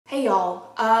Hey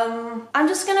y'all, I'm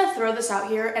just gonna throw this out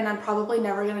here and I'm probably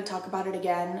never gonna talk about it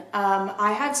again.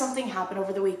 I had something happen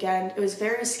over the weekend. It was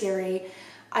very scary.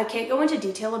 I can't go into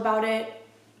detail about it.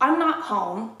 I'm not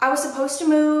home. I was supposed to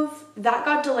move. That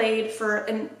got delayed for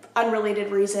an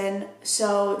unrelated reason.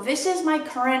 So this is my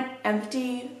current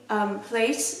empty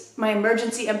place, my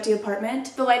emergency empty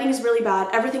apartment. The lighting is really bad.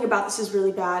 Everything about this is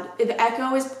really bad. The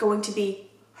echo is going to be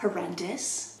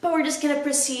horrendous. But we're just gonna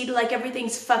proceed like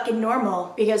everything's fucking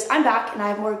normal because I'm back and I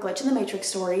have more Glitch in the Matrix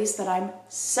stories that I'm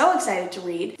so excited to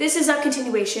read. This is a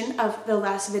continuation of the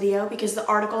last video because the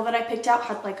article that I picked out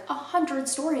had like 100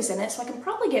 stories in it, so I can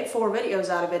probably get 4 videos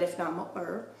out of it, if not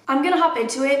more. I'm gonna hop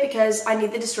into it because I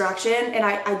need the distraction and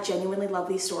I genuinely love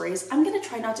these stories. I'm gonna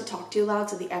try not to talk too loud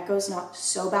so the echo's not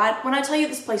so bad. When I tell you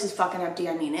this place is fucking empty,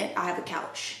 I mean it. I have a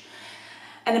couch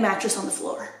and a mattress on the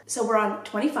floor. So we're on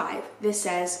 25. This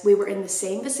says, we were in the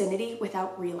same vicinity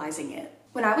without realizing it.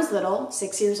 When I was little,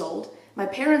 6 years old, my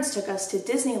parents took us to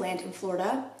Disneyland in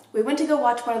Florida. We went to go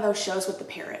watch one of those shows with the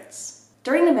parrots.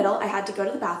 During the middle, I had to go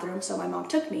to the bathroom, so my mom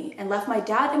took me and left my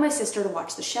dad and my sister to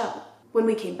watch the show. When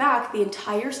we came back, the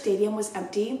entire stadium was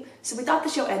empty, so we thought the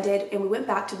show ended and we went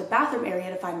back to the bathroom area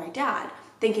to find my dad,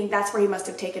 thinking that's where he must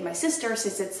have taken my sister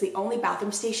since it's the only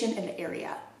bathroom station in the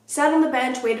area. Sat on the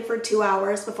bench, waited for 2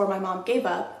 hours before my mom gave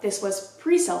up. This was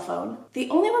pre-cell phone. The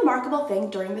only remarkable thing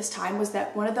during this time was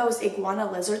that one of those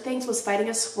iguana lizard things was fighting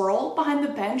a squirrel behind the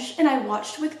bench and I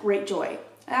watched with great joy.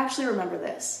 I actually remember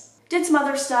this. Did some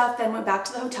other stuff, then went back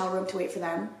to the hotel room to wait for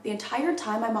them. The entire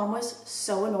time my mom was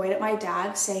so annoyed at my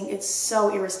dad, saying it's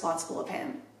so irresponsible of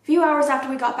him. A few hours after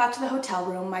we got back to the hotel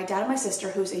room, my dad and my sister,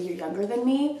 who's a year younger than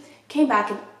me, came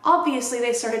back and obviously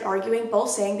they started arguing, both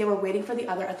saying they were waiting for the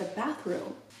other at the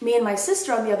bathroom. Me and my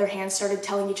sister, on the other hand, started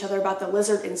telling each other about the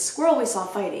lizard and squirrel we saw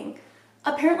fighting.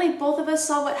 Apparently, both of us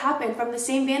saw what happened from the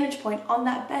same vantage point on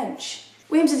that bench.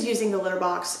 Williams is using the litter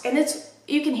box, and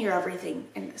you can hear everything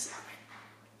in this apartment.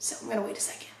 So I'm gonna wait a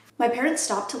second. My parents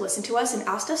stopped to listen to us and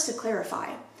asked us to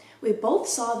clarify. We both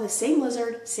saw the same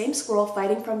lizard, same squirrel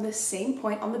fighting from the same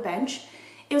point on the bench.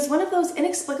 It was one of those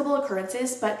inexplicable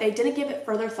occurrences, but they didn't give it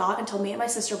further thought until me and my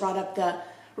sister brought up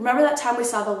remember that time we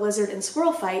saw the lizard and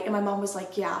squirrel fight? And my mom was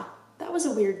like, yeah, that was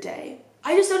a weird day.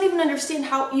 I just don't even understand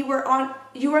how you were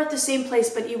at the same place,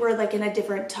 but you were like in a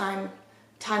different time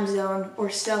zone or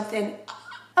something.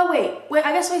 Oh wait,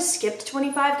 I guess I skipped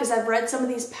 25 because I've read some of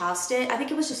these past it. I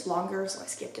think it was just longer, so I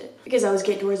skipped it because I was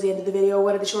getting towards the end of the video,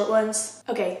 one of the short ones.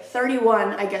 Okay,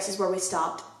 31, I guess is where we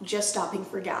stopped, just stopping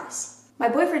for gas. My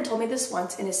boyfriend told me this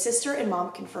once and his sister and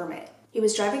mom confirm it. He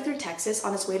was driving through Texas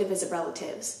on his way to visit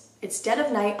relatives. It's dead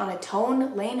of night on a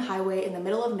tone lane highway in the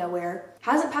middle of nowhere.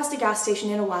 Hasn't passed a gas station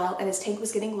in a while and his tank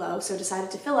was getting low, so decided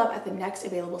to fill up at the next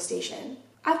available station.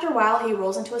 After a while, he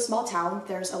rolls into a small town.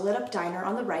 There's a lit up diner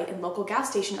on the right and local gas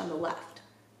station on the left.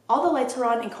 All the lights are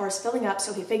on and cars filling up,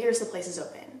 so he figures the place is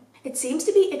open. It seems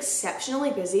to be exceptionally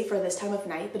busy for this time of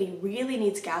night, but he really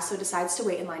needs gas, so decides to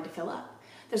wait in line to fill up.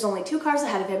 There's only 2 cars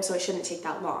ahead of him, so it shouldn't take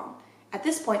that long. At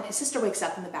this point, his sister wakes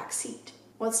up in the back seat.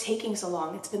 What's taking so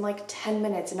long? It's been like 10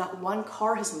 minutes and not one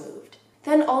car has moved.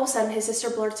 Then all of a sudden his sister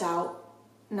blurts out,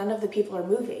 none of the people are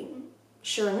moving.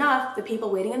 Sure enough, the people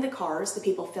waiting in the cars, the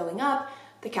people filling up,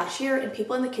 the cashier, and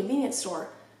people in the convenience store,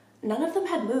 none of them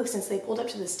had moved since they pulled up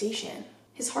to the station.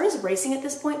 His heart is racing at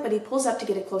this point, but he pulls up to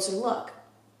get a closer look.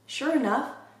 Sure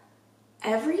enough,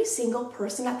 every single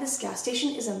person at this gas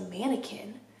station is a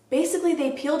mannequin. Basically,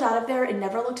 they peeled out of there and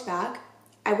never looked back.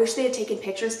 I wish they had taken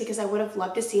pictures because I would have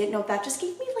loved to see it. No, that just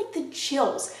gave me like the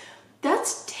chills.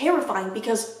 That's terrifying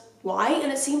because why?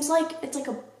 And it seems like it's like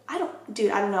I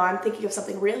don't know. I'm thinking of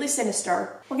something really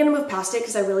sinister. We're gonna move past it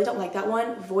because I really don't like that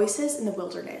one. Voices in the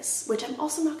Wilderness, which I'm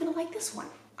also not gonna like this one.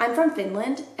 I'm from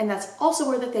Finland, and that's also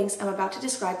where the things I'm about to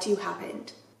describe to you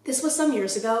happened. This was some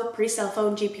years ago, pre-cell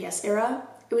phone GPS era.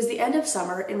 It was the end of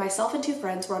summer, and myself and 2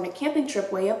 friends were on a camping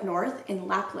trip way up north in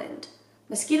Lapland.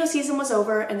 Mosquito season was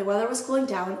over and the weather was cooling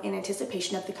down in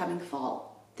anticipation of the coming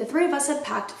fall. The 3 of us had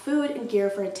packed food and gear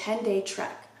for a 10-day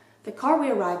trek. The car we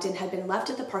arrived in had been left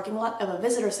at the parking lot of a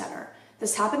visitor center.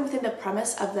 This happened within the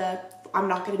premise of the, I'm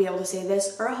not going to be able to say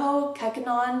this, Urho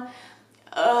Kekkonen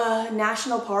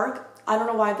National Park. I don't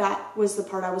know why that was the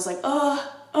part I was like,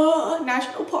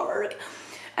 National Park.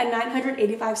 A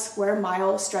 985 square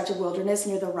mile stretch of wilderness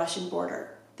near the Russian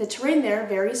border. The terrain there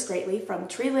varies greatly from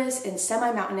treeless and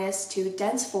semi-mountainous to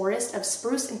dense forest of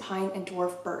spruce and pine and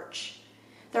dwarf birch.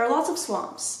 There are lots of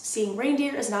swamps. Seeing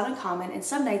reindeer is not uncommon, and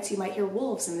some nights you might hear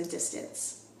wolves in the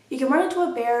distance. You can run into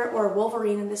a bear or a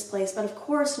wolverine in this place, but of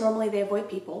course, normally they avoid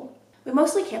people. We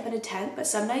mostly camp in a tent, but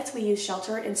some nights we use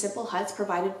shelter in simple huts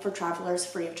provided for travelers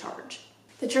free of charge.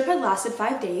 The trip had lasted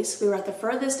 5 days. We were at the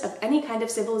furthest of any kind of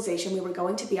civilization we were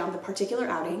going to be on the particular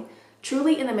outing,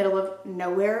 truly in the middle of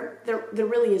nowhere. There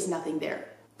really is nothing there.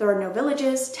 There are no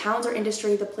villages, towns, or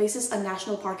industry. The place is a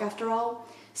national park after all.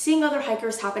 Seeing other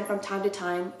hikers happen from time to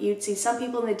time. You'd see some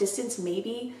people in the distance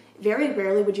maybe. Very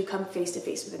rarely would you come face to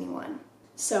face with anyone.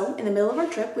 So, in the middle of our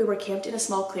trip, we were camped in a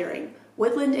small clearing,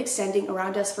 woodland extending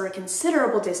around us for a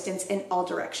considerable distance in all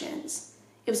directions.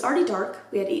 It was already dark,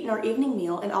 we had eaten our evening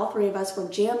meal, and all 3 of us were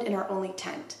jammed in our only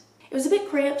tent. It was a bit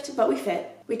cramped, but we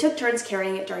fit. We took turns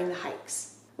carrying it during the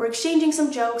hikes. We're exchanging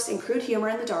some jokes and crude humor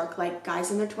in the dark like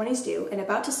guys in their 20s do, and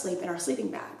about to sleep in our sleeping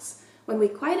bags. When we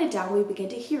quieted down, we began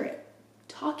to hear it.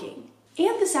 Talking.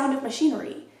 And the sound of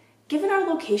machinery. Given our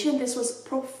location, this was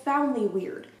profoundly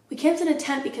weird. We camped in a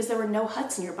tent because there were no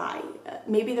huts nearby.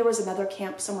 Maybe there was another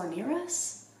camp somewhere near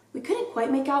us? We couldn't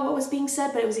quite make out what was being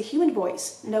said, but it was a human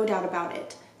voice, no doubt about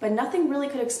it. But nothing really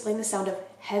could explain the sound of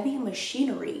heavy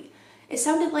machinery. It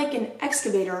sounded like an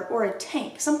excavator or a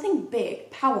tank, something big,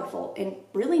 powerful, and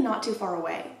really not too far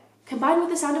away. Combined with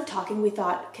the sound of talking, we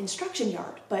thought construction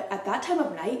yard, but at that time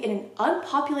of night, in an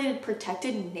unpopulated,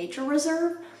 protected nature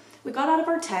reserve, we got out of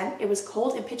our tent. It was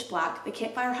cold and pitch black. The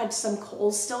campfire had some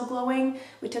coals still glowing.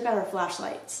 We took out our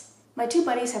flashlights. My 2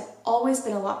 buddies have always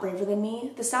been a lot braver than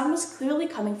me. The sound was clearly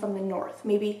coming from the north,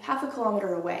 maybe half a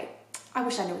kilometer away. I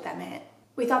wish I knew what that meant.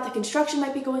 We thought the construction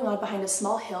might be going on behind a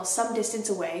small hill some distance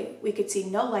away. We could see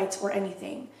no lights or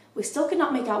anything. We still could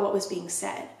not make out what was being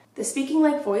said. The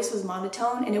speaking-like voice was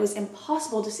monotone, and it was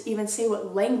impossible to even say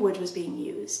what language was being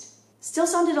used. Still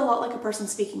sounded a lot like a person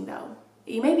speaking, though.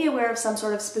 You may be aware of some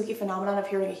sort of spooky phenomenon of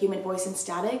hearing a human voice in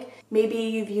static. Maybe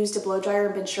you've used a blow dryer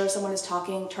and been sure someone is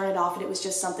talking, turn it off, and it was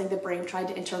just something the brain tried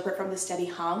to interpret from the steady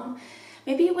hum.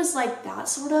 Maybe it was like that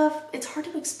sort of. It's hard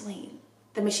to explain.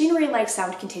 The machinery-like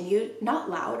sound continued, not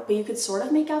loud, but you could sort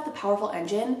of make out the powerful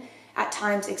engine, at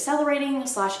times accelerating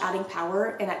 / adding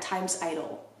power, and at times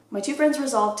idle. My 2 friends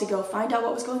resolved to go find out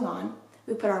what was going on.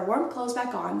 We put our warm clothes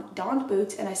back on, donned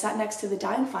boots, and I sat next to the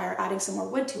dying fire, adding some more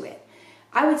wood to it.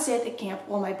 I would stay at the camp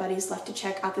while my buddies left to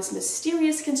check out this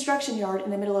mysterious construction yard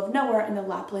in the middle of nowhere in the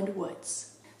Lapland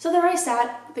woods. So there I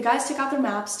sat. The guys took out their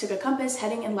maps, took a compass,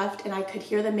 heading and left, and I could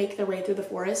hear them make their way through the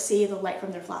forest, see the light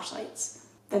from their flashlights.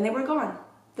 Then they were gone.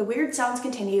 The weird sounds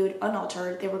continued,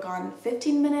 unaltered. They were gone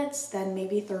 15 minutes, then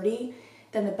maybe 30,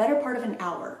 then the better part of an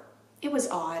hour. It was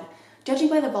odd. Judging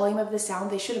by the volume of the sound,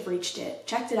 they should have reached it,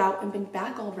 checked it out, and been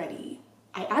back already.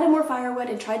 I added more firewood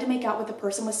and tried to make out what the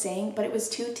person was saying, but it was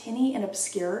too tinny and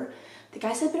obscure. The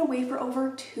guys had been away for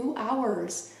over 2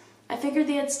 hours. I figured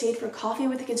they had stayed for coffee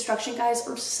with the construction guys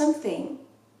or something.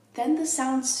 Then the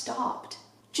sound stopped.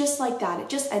 Just like that, it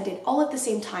just ended, all at the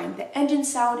same time. The engine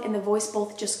sound and the voice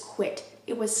both just quit.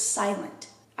 It was silent.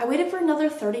 I waited for another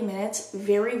 30 minutes,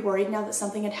 very worried now that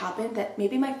something had happened, that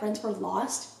maybe my friends were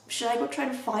lost. Should I go try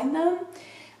to find them?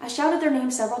 I shouted their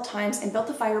names several times and built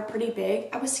the fire pretty big.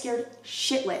 I was scared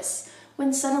shitless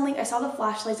when suddenly I saw the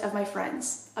flashlights of my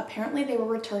friends. Apparently they were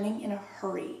returning in a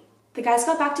hurry. The guys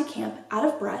got back to camp, out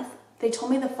of breath. They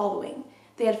told me the following.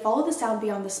 They had followed the sound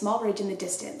beyond the small ridge in the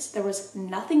distance. There was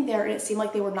nothing there, and it seemed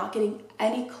like they were not getting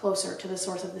any closer to the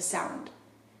source of the sound.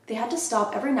 They had to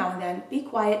stop every now and then, be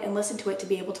quiet, and listen to it to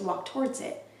be able to walk towards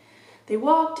it. They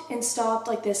walked and stopped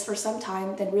like this for some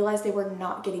time, then realized they were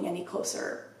not getting any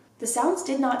closer. The sounds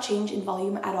did not change in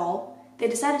volume at all. They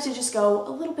decided to just go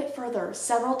a little bit further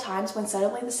several times when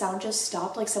suddenly the sound just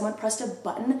stopped like someone pressed a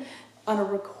button on a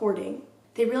recording.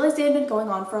 They realized they had been going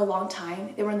on for a long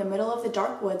time. They were in the middle of the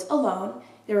dark woods alone.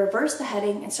 They reversed the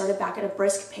heading and started back at a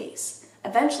brisk pace.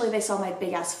 Eventually they saw my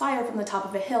big-ass fire from the top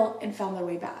of a hill and found their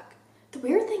way back. The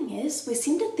weird thing is, we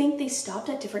seem to think they stopped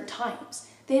at different times.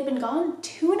 They had been gone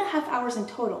 2.5 hours in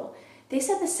total. They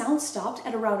said the sound stopped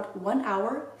at around 1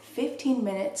 hour, 15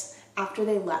 minutes after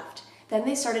they left. Then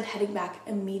they started heading back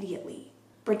immediately.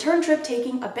 Return trip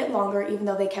taking a bit longer, even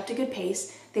though they kept a good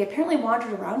pace. They apparently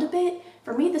wandered around a bit.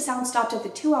 For me, the sound stopped at the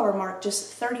 2-hour mark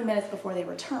just 30 minutes before they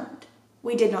returned.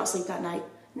 We did not sleep that night.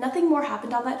 Nothing more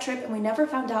happened on that trip, and we never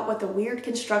found out what the weird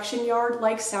construction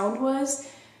yard-like sound was.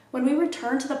 When we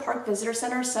returned to the park visitor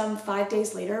center some 5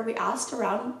 days later, we asked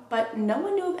around, but no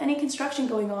one knew of any construction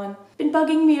going on. Been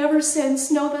bugging me ever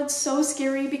since. No, that's so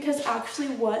scary, because actually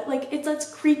what?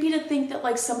 That's creepy to think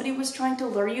that somebody was trying to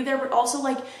lure you there, but also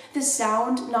the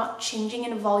sound not changing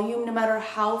in volume no matter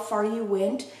how far you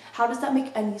went. How does that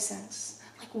make any sense?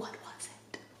 What was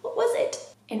it? What was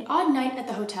it? An odd night at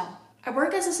the hotel. I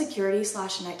work as a security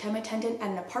 / nighttime attendant at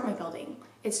an apartment building.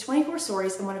 It's 24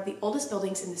 stories and one of the oldest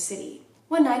buildings in the city.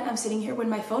 One night, I'm sitting here when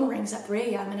my phone rings at 3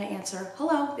 a.m. and I answer,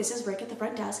 "Hello, this is Rick at the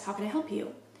front desk. How can I help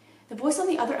you?" The voice on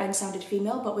the other end sounded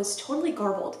female but was totally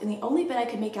garbled, and the only bit I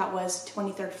could make out was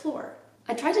 23rd floor.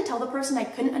 I tried to tell the person I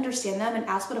couldn't understand them and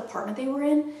asked what apartment they were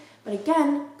in, but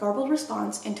again, garbled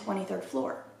response in 23rd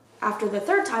floor. After the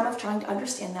third time of trying to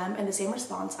understand them and the same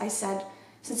response, I said,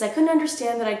 since I couldn't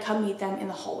understand, that I'd come meet them in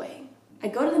the hallway. I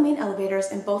go to the main elevators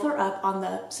and both are up on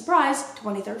the, surprise,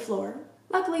 23rd floor.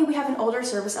 Luckily, we have an older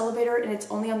service elevator and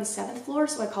it's only on the 7th floor,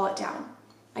 so I call it down.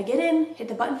 I get in, hit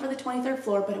the button for the 23rd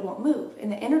floor, but it won't move,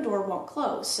 and the inner door won't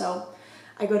close, so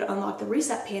I go to unlock the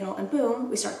reset panel and boom,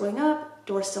 we start going up,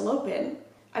 door's still open.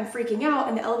 I'm freaking out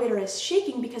and the elevator is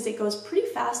shaking because it goes pretty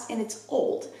fast and it's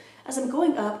old. As I'm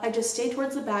going up, I just stay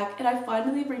towards the back and I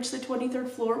finally reach the 23rd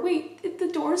floor. Wait, the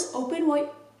door's open? Wait,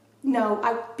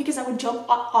 no, because I would jump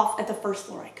off at the first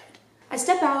floor I could. I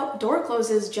step out, door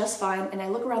closes just fine, and I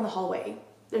look around the hallway.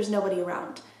 There's nobody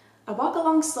around. I walk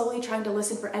along slowly trying to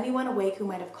listen for anyone awake who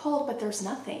might have called, but there's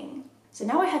nothing. So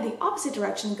now I head the opposite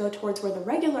direction and go towards where the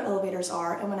regular elevators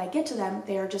are, and when I get to them,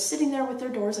 they are just sitting there with their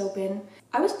doors open.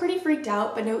 I was pretty freaked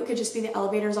out, but knew it could just be the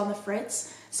elevators on the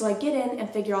fritz, so I get in and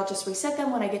figure I'll just reset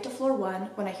them when I get to floor 1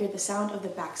 when I hear the sound of the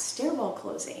back stairwell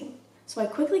closing. So I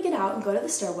quickly get out and go to the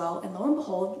stairwell, and lo and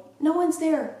behold, no one's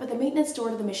there, but the maintenance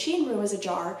door to the machine room is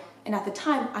ajar, and at the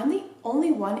time, I'm the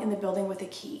only one in the building with a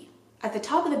key. At the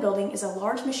top of the building is a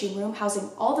large machine room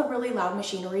housing all the really loud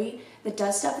machinery that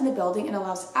does stuff in the building and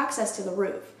allows access to the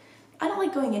roof. I don't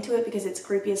like going into it because it's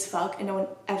creepy as fuck and no one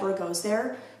ever goes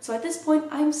there, so at this point,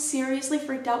 I'm seriously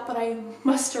freaked out, but I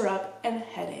muster up and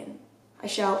head in. I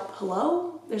shout,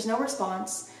 hello? There's no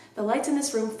response. The lights in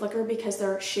this room flicker because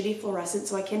they're shitty fluorescent,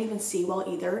 so I can't even see well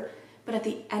either. But at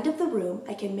the end of the room,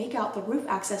 I can make out the roof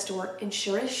access door, and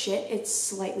sure as shit, it's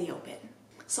slightly open.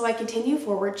 So I continue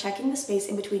forward, checking the space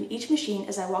in between each machine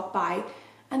as I walk by,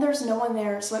 and there's no one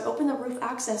there, so I open the roof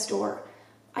access door.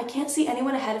 I can't see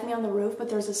anyone ahead of me on the roof, but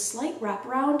there's a slight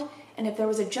wraparound, and if there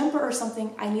was a jumper or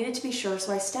something, I needed to be sure,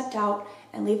 so I stepped out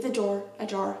and leave the door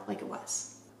ajar like it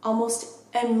was. Almost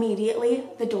immediately,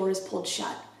 the door is pulled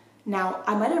shut. Now,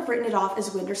 I might have written it off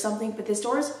as wind or something, but this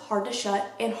door is hard to shut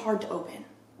and hard to open.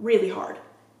 Really hard.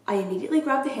 I immediately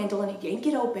grab the handle and yank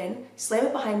it open, slam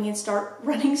it behind me, and start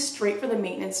running straight for the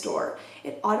maintenance door.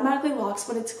 It automatically locks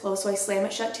when it's closed, so I slam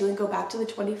it shut too and go back to the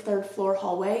 23rd floor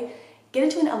hallway, get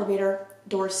into an elevator,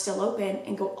 door's still open,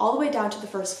 and go all the way down to the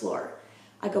 1st floor.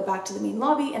 I go back to the main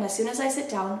lobby, and as soon as I sit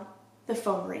down, the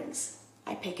phone rings.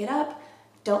 I pick it up,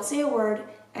 don't say a word,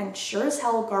 and sure as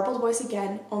hell, garbled voice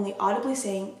again, only audibly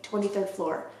saying 23rd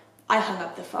floor. I hung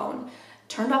up the phone,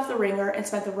 turned off the ringer, and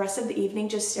spent the rest of the evening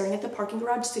just staring at the parking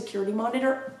garage security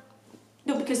monitor.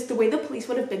 No, because the way the police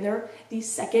would have been there the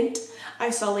second I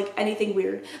saw like anything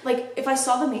weird. Like if I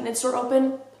saw the maintenance door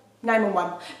open,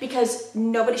 911, because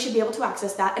nobody should be able to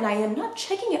access that, and I am not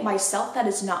checking it myself. That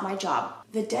is not my job.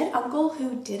 The dead uncle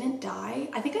who didn't die,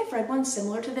 I think I've read one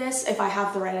similar to this. If I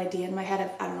have the right idea in my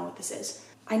head, I don't know what this is.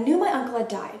 I knew my uncle had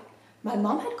died. My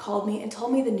mom had called me and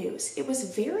told me the news. It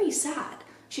was very sad.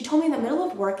 She told me in the middle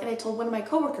of work, and I told one of my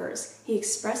coworkers. He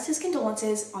expressed his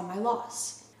condolences on my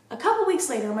loss. A couple weeks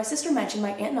later, my sister mentioned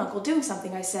my aunt and uncle doing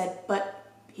something. I said, but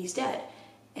he's dead.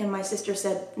 And my sister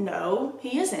said, no,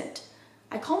 he isn't.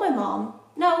 I called my mom.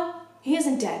 No, he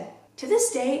isn't dead. To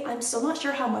this day, I'm still not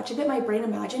sure how much of it my brain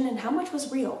imagined and how much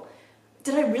was real.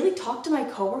 Did I really talk to my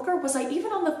coworker? Was I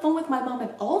even on the phone with my mom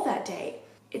at all that day?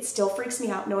 It still freaks me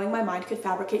out knowing my mind could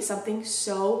fabricate something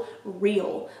so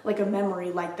real, like a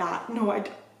memory like that. No,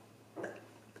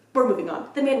 we're moving on.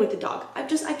 The man with the dog. I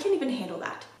can't even handle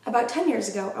that. About 10 years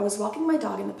ago, I was walking my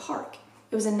dog in the park.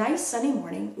 It was a nice sunny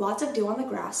morning, lots of dew on the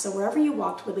grass, so wherever you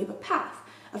walked would leave a path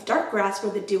of dark grass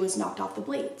where the dew was knocked off the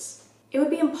blades. It would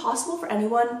be impossible for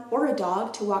anyone or a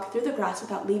dog to walk through the grass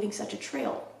without leaving such a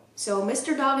trail. So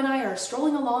Mr. Dog and I are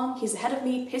strolling along. He's ahead of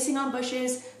me, pissing on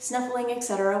bushes, snuffling,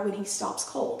 etc. when he stops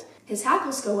cold. His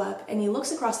hackles go up and he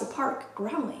looks across the park,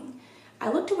 growling.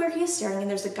 I look to where he is staring, and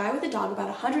there's a guy with a dog about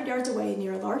 100 yards away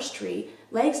near a large tree,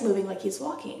 legs moving like he's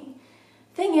walking.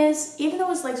 Thing is, even though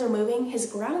his legs are moving,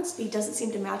 his ground speed doesn't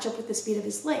seem to match up with the speed of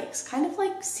his legs, kind of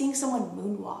like seeing someone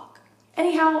moonwalk.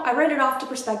 Anyhow, I write it off to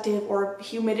perspective or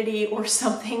humidity or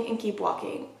something and keep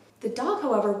walking. The dog,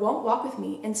 however, won't walk with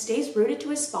me and stays rooted to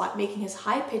his spot, making his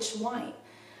high-pitched whine.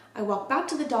 I walk back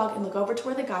to the dog and look over to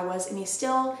where the guy was, and he's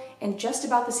still in just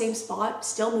about the same spot,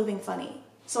 still moving funny.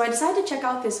 So I decide to check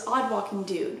out this odd-walking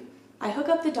dude. I hook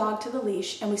up the dog to the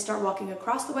leash, and we start walking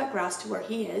across the wet grass to where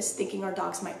he is, thinking our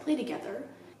dogs might play together.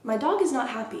 My dog is not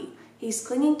happy. He's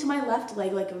clinging to my left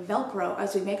leg like Velcro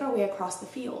as we make our way across the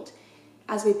field.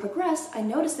 As we progress, I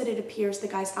notice that it appears the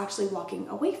guy's actually walking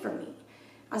away from me,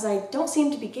 as I don't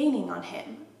seem to be gaining on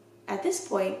him. At this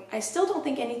point, I still don't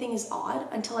think anything is odd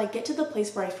until I get to the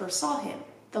place where I first saw him,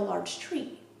 the large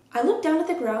tree. I look down at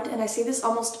the ground and I see this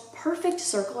almost perfect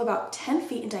circle about 10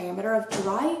 feet in diameter of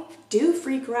dry,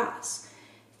 dew-free grass.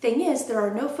 Thing is, there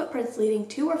are no footprints leading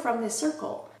to or from this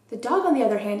circle. The dog, on the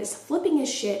other hand, is flipping his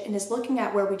shit and is looking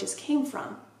at where we just came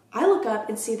from. I look up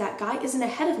and see that guy isn't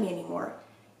ahead of me anymore.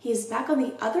 He is back on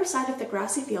the other side of the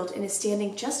grassy field and is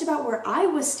standing just about where I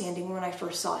was standing when I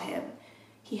first saw him.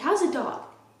 He has a dog.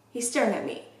 He's staring at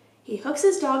me. He hooks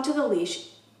his dog to the leash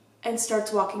and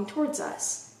starts walking towards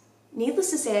us.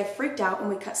 Needless to say, I freaked out and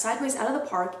we cut sideways out of the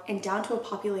park and down to a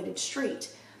populated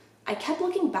street. I kept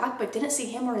looking back but didn't see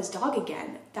him or his dog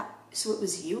again. So it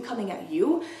was you coming at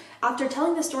you? After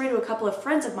telling the story to a couple of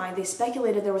friends of mine, they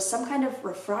speculated there was some kind of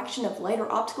refraction of light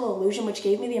or optical illusion which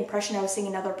gave me the impression I was seeing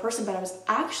another person, but I was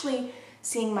actually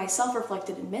seeing myself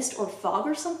reflected in mist or fog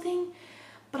or something.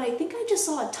 But I think I just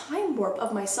saw a time warp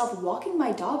of myself walking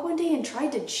my dog one day and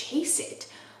tried to chase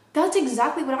it. That's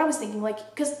exactly what I was thinking,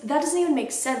 because that doesn't even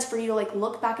make sense for you to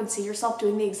look back and see yourself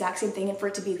doing the exact same thing and for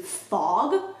it to be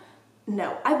fog.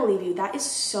 No, I believe you. That is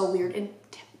so weird and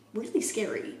really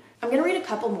scary. I'm gonna read a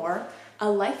couple more. A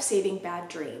life-saving bad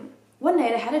dream. One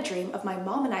night I had a dream of my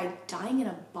mom and I dying in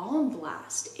a bomb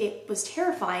blast. It was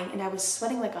terrifying and I was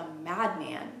sweating like a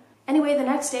madman. Anyway, the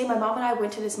next day my mom and I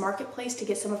went to this marketplace to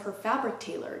get some of her fabric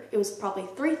tailored. It was probably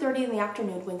 3:30 in the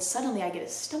afternoon when suddenly I get a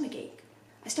stomach ache.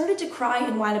 I started to cry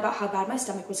and whine about how bad my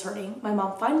stomach was hurting. My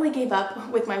mom finally gave up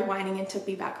with my whining and took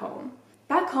me back home.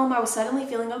 Back home, I was suddenly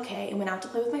feeling okay and went out to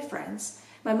play with my friends.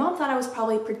 My mom thought I was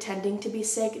probably pretending to be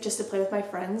sick just to play with my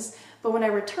friends, but when I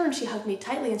returned, she hugged me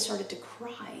tightly and started to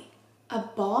cry. A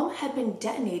bomb had been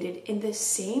detonated in the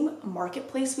same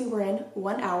marketplace we were in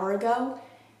 1 hour ago,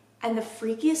 and the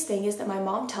freakiest thing is that my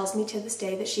mom tells me to this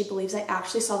day that she believes I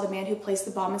actually saw the man who placed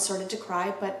the bomb and started to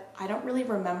cry, but I don't really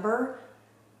remember.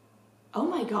 Oh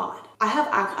my God.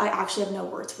 I actually have no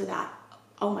words for that.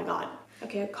 Oh my God.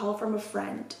 Okay, a call from a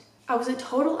friend. I was a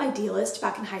total idealist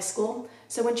back in high school,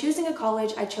 so when choosing a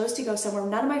college, I chose to go somewhere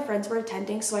none of my friends were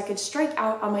attending so I could strike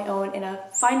out on my own in a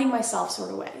finding myself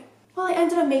sort of way. Well, I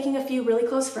ended up making a few really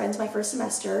close friends my first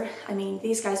semester. I mean,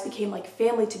 these guys became like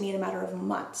family to me in a matter of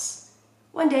months.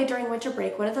 One day during winter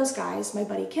break, one of those guys, my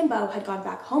buddy Kimbo, had gone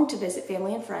back home to visit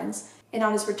family and friends, and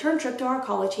on his return trip to our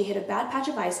college, he hit a bad patch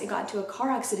of ice and got into a car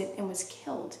accident and was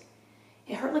killed.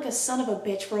 It hurt like a son of a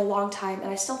bitch for a long time, and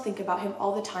I still think about him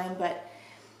all the time, but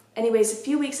anyways, a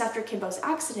few weeks after Kimbo's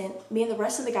accident, me and the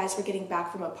rest of the guys were getting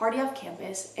back from a party off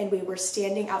campus, and we were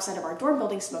standing outside of our dorm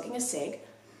building smoking a cig.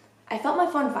 I felt my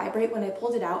phone vibrate when I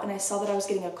pulled it out, and I saw that I was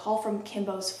getting a call from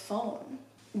Kimbo's phone.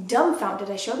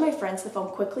 Dumbfounded, I showed my friends the phone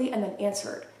quickly and then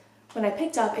answered. When I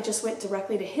picked up, it just went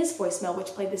directly to his voicemail,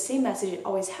 which played the same message it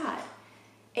always had.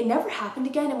 It never happened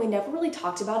again, and we never really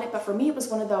talked about it, but for me it was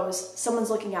one of those someone's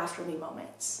looking after me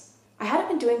moments. I hadn't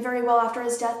been doing very well after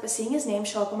his death, but seeing his name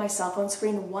show up on my cell phone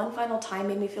screen one final time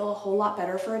made me feel a whole lot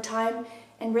better for a time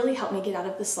and really helped me get out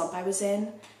of the slump I was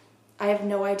in. I have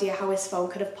no idea how his phone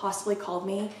could have possibly called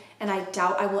me, and I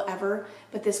doubt I will ever,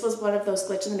 but this was one of those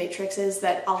glitch in the matrixes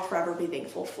that I'll forever be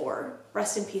thankful for.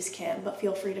 Rest in peace, Kim, but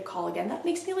feel free to call again. That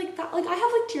makes me I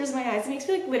have tears in my eyes. It makes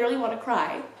me literally want to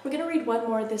cry. We're gonna read one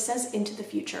more. This says Into the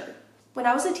Future. When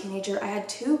I was a teenager, I had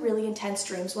two really intense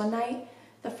dreams one night.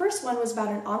 The first one was about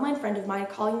an online friend of mine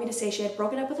calling me to say she had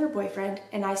broken up with her boyfriend,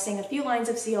 and I sang a few lines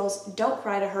of Seal's Don't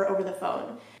Cry to her over the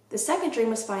phone. The second dream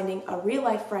was finding a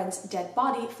real-life friend's dead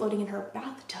body floating in her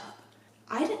bathtub.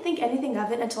 I didn't think anything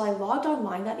of it until I logged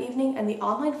online that evening and the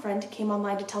online friend came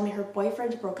online to tell me her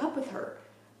boyfriend broke up with her.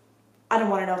 I don't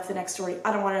want to know if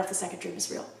the second dream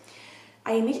is real.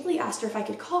 I immediately asked her if I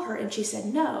could call her, and she said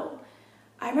no.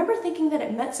 I remember thinking that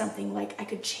it meant something, like I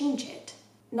could change it.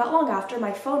 Not long after,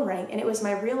 my phone rang, and it was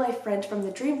my real-life friend from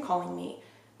the dream calling me.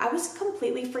 I was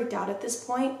completely freaked out at this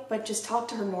point, but just talked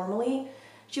to her normally.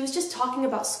 She was just talking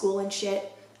about school and shit,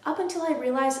 up until I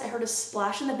realized I heard a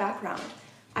splash in the background.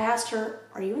 I asked her,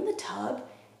 "Are you in the tub?"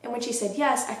 And when she said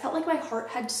yes, I felt like my heart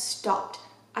had stopped.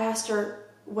 I asked her,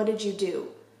 "What did you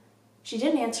do?" She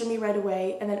didn't answer me right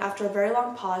away, and then after a very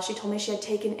long pause, she told me she had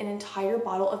taken an entire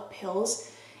bottle of pills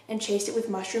and chased it with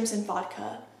mushrooms and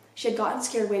vodka. She had gotten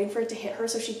scared waiting for it to hit her,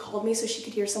 so she called me so she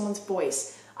could hear someone's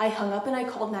voice. I hung up and I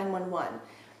called 911.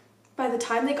 By the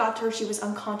time they got to her, she was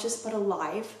unconscious but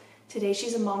alive. Today,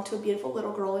 she's a mom to a beautiful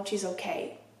little girl and she's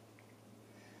okay.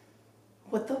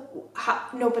 What the?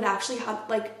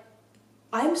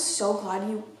 I'm so glad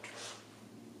you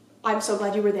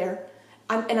were there.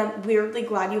 I'm weirdly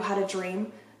glad you had a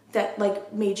dream that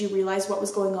made you realize what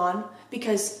was going on,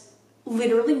 because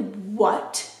literally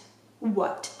what?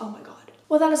 Oh my God.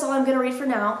 Well, that is all I'm gonna read for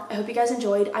now. I hope you guys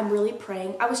enjoyed. I'm really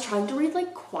praying. I was trying to read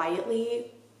like quietly,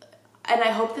 and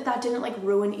I hope that that didn't like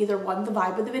ruin either one, the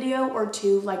vibe of the video, or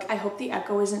two, like I hope the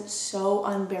echo isn't so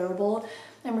unbearable.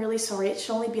 I'm really sorry. It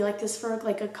should only be like this for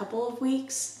like a couple of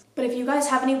weeks. But if you guys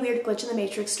have any weird glitch in the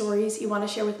matrix stories you want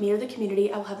to share with me or the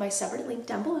community, I'll have my separate link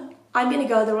down below. I'm gonna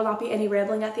go. There will not be any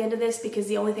rambling at the end of this because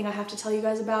the only thing I have to tell you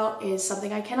guys about is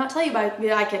something I cannot tell you about.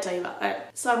 I can't tell you about. All right.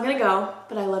 So I'm gonna go,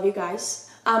 but I love you guys.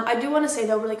 I do want to say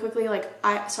though really quickly, like,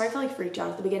 sorry if I like freaked you out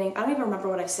at the beginning. I don't even remember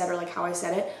what I said or like how I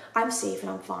said it. I'm safe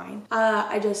and I'm fine.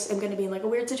 I just am gonna be in like a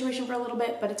weird situation for a little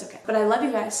bit, but it's okay. But I love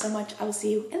you guys so much. I will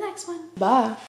see you in the next one. Bye.